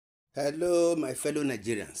Hello, my fellow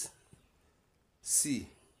Nigerians. See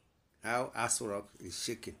how Aso Rock is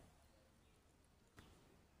shaking.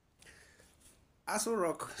 Aso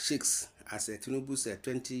Rock shakes as Tinubu's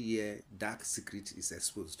 20-year dark secret is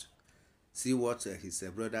exposed. See what his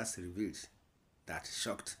brothers revealed that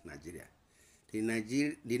shocked Nigeria.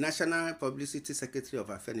 The National Publicity Secretary of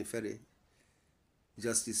Afenifere,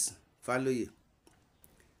 Justice Faloye,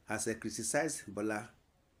 has criticized Bola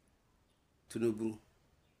Tinubu's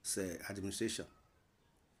administration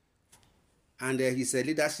and his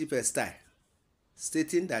leadership style,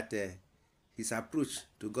 stating that his approach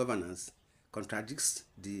to governance contradicts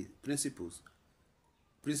the principles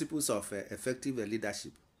of effective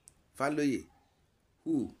leadership. Faloye,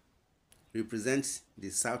 who represents the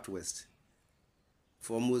Southwest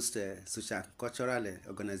foremost social cultural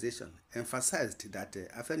organization, emphasized that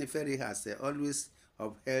Afenifere has always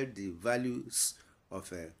upheld the values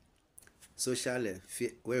of social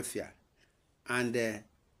welfare and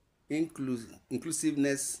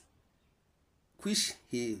inclusiveness, which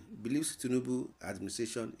he believes Tinubu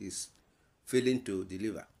administration is failing to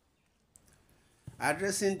deliver.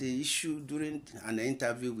 Addressing the issue during an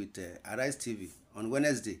interview with Arise TV on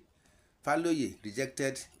Wednesday, Faloye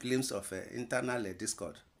rejected claims of internal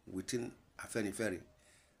discord within Afenifere,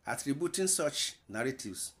 attributing such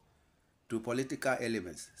narratives to political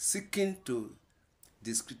elements, seeking to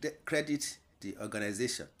discredit the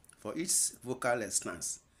organization for its vocal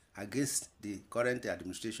stance against the current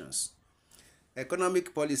administration's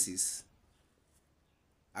economic policies.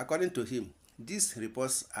 According to him, these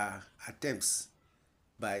reports are attempts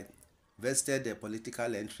by vested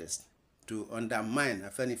political interests to undermine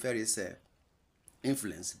Afenifere's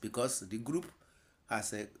influence because the group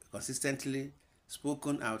has consistently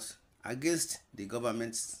spoken out against the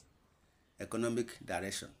government's economic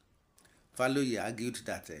direction. Faloye argued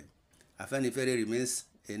that Afenifere remains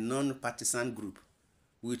a non-partisan group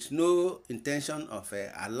with no intention of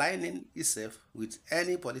aligning itself with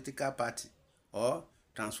any political party or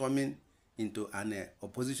transforming into an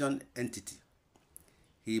opposition entity.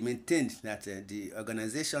 He maintained that the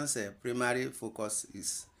organization's primary focus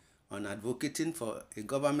is on advocating for a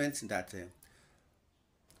government that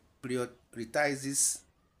prioritizes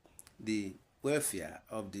the welfare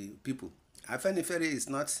of the people. Afenifere is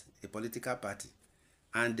not a political party,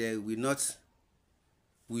 and we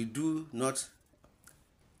do not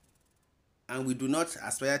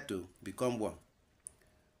aspire to become one.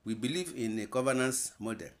 We believe in a governance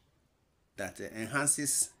model that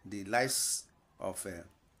enhances the lives of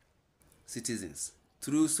citizens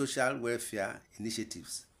through social welfare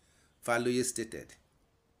initiatives, Faloye stated.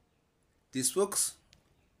 The spokesman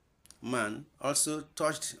also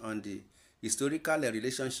touched on the historical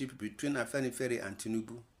relationship between Afenifere and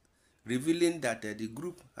Tinubu, revealing that the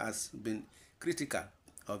group has been critical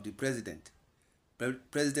of the president's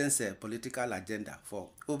political agenda for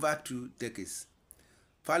over 2 decades.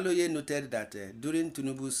 Faloye noted that during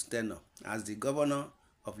Tinubu's tenure as the governor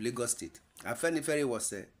of Lagos State, Afenifere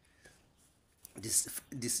was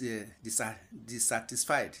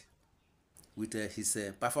dissatisfied with his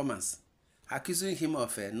performance, accusing him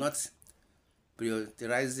of not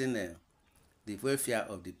prioritizing the welfare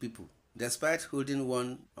of the people, despite holding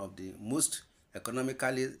one of the most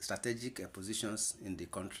economically strategic positions in the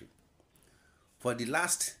country. For the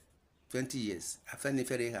last 20 years,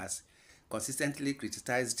 Afenifere has consistently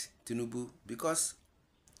criticized Tinubu because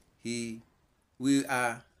we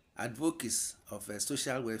are advocates of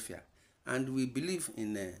social welfare and we believe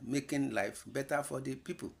in making life better for the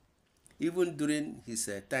people. Even during his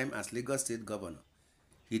time as Lagos State Governor,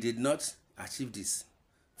 he did not achieve this.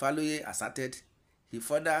 Faloye asserted. He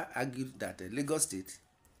further argued that Lagos State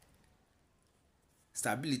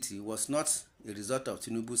stability was not a result of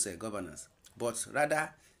Tinubu's governance, but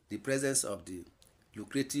rather the presence of the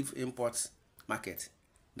lucrative import market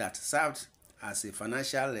that served as a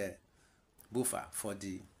financial buffer for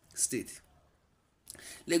the state.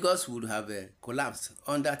 Lagos would have collapsed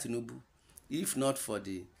under Tinubu if not for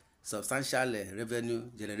the substantial revenue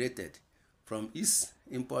generated from its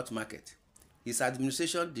import market. His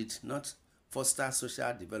administration did not foster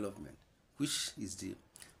social development, which is the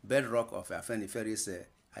bedrock of Afenifere's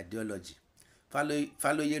ideology.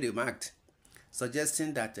 Faloye remarked,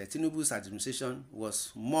 suggesting that Tinubu's administration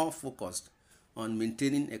was more focused on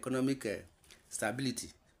maintaining economic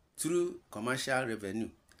stability through commercial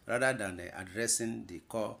revenue rather than addressing the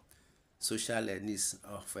core social needs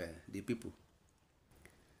of the people.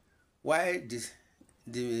 While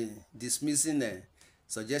dismissing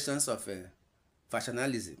suggestions of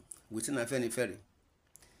factionalism within Afenifere,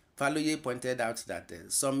 Faloye pointed out that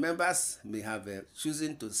some members may have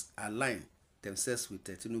chosen to align themselves with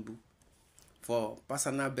Tinubu for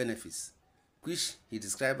personal benefits, which he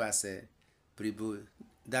described as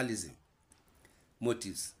tribalism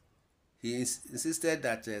motives. He insisted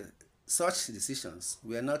that such decisions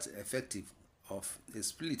were not effective of a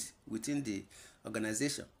split within the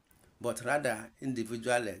organization, but rather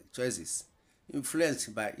individual choices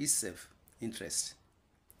influenced by its self-interest.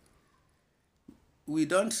 We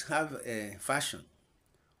don't have a fashion.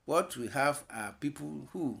 What we have are people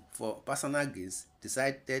who, for personal gains,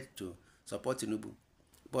 decided to support Tinubu.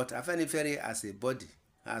 But Afenifere as a body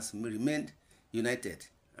has remained united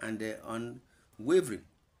and unwavering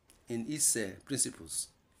in its principles,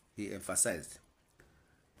 he emphasized.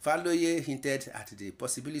 Faloye hinted at the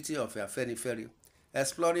possibility of Afenifere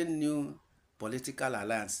exploring new political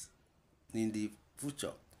alliance in the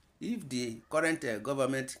future if the current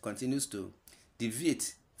government continues to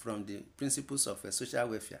deviate from the principles of social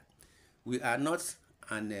welfare. We are not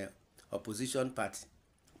an opposition party,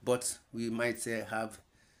 but we might have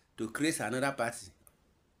to create another party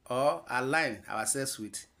or align ourselves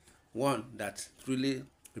with one that truly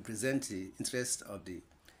represents the interests of the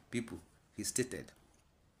people, he stated.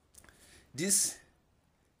 This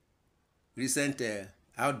recent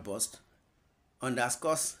outburst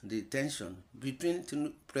underscores the tension between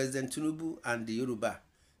President Tinubu and the Yoruba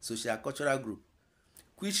social-cultural group,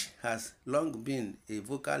 which has long been a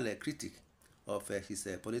vocal critic of his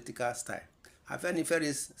political style.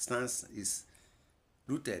 Afenifere's stance is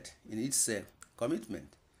rooted in its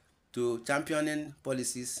commitment to championing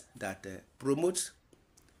policies that promote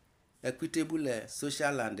equitable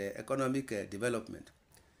social and economic development,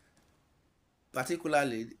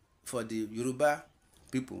 particularly for the Yoruba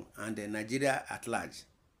people and Nigeria at large.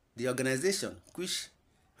 The organization, which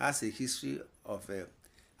has a history of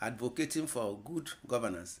advocating for good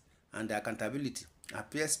governance and accountability,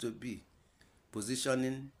 appears to be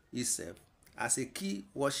positioning itself as a key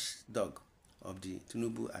watchdog of the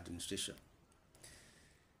Tinubu administration.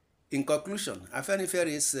 In conclusion,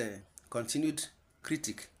 Afenifere's continued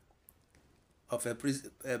critique of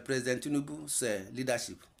President Tinubu's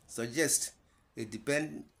leadership suggests a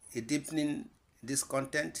deepening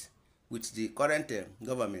discontent with the current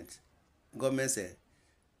government's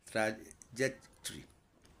trajectory.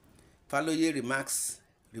 Faloye remarks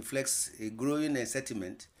reflects a growing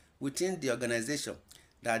sentiment within the organization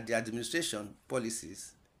that the administration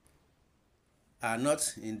policies are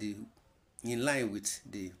not in line with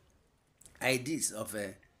the ideas of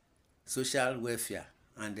social welfare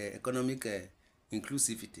and economic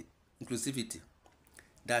inclusivity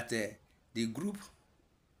that the group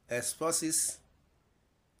espouses.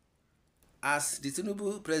 As the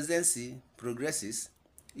Tinubu presidency progresses,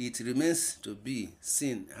 it remains to be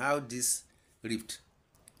seen how this rift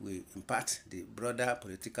will impact the broader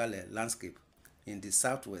political landscape in the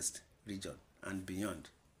southwest region and beyond.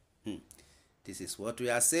 This is what we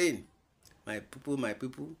are saying. My people,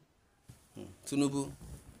 Tinubu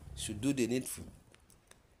should do the needful.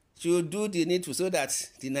 Should do the needful so that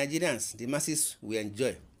the Nigerians, the masses, will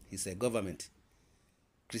enjoy his government.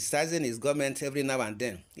 Criticizing his government every now and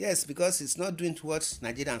then. Yes, because it's not doing what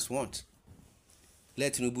Nigerians want.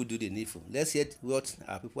 Let Tinubu do the needful. Let's hear what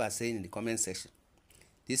our people are saying in the comment section.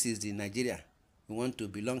 This is the Nigeria we want to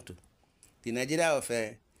belong to. The Nigeria of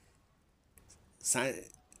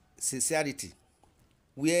sincerity,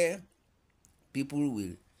 where people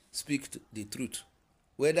will speak the truth,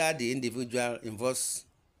 whether the individual involves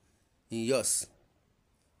in yours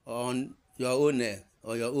on your own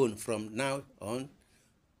or your own from now on.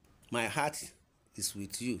 My heart is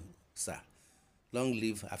with you, sir. Long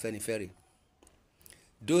live Afenifere.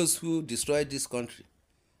 Those who destroy this country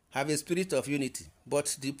have a spirit of unity,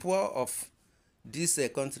 but the poor of this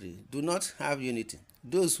country do not have unity.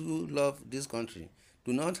 Those who love this country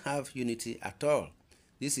do not have unity at all.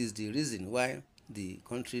 This is the reason why the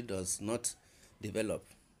country does not develop.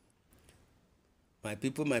 My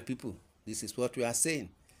people, this is what we are saying,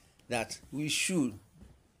 that we should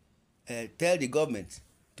tell the government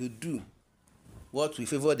to do what will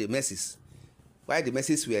favor the masses, why the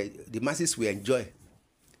masses will enjoy,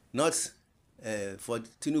 not for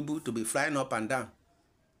Tinubu to be flying up and down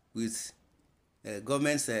with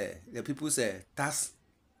government's the people's tax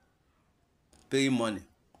paying money.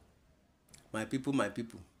 My people,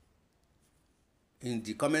 in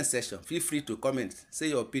the comment section, feel free to comment, say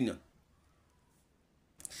your opinion,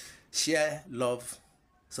 share, love,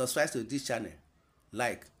 subscribe to this channel,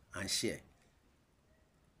 like and share.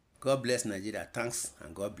 God bless Nigeria. Thanks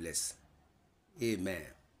and God bless. Amen.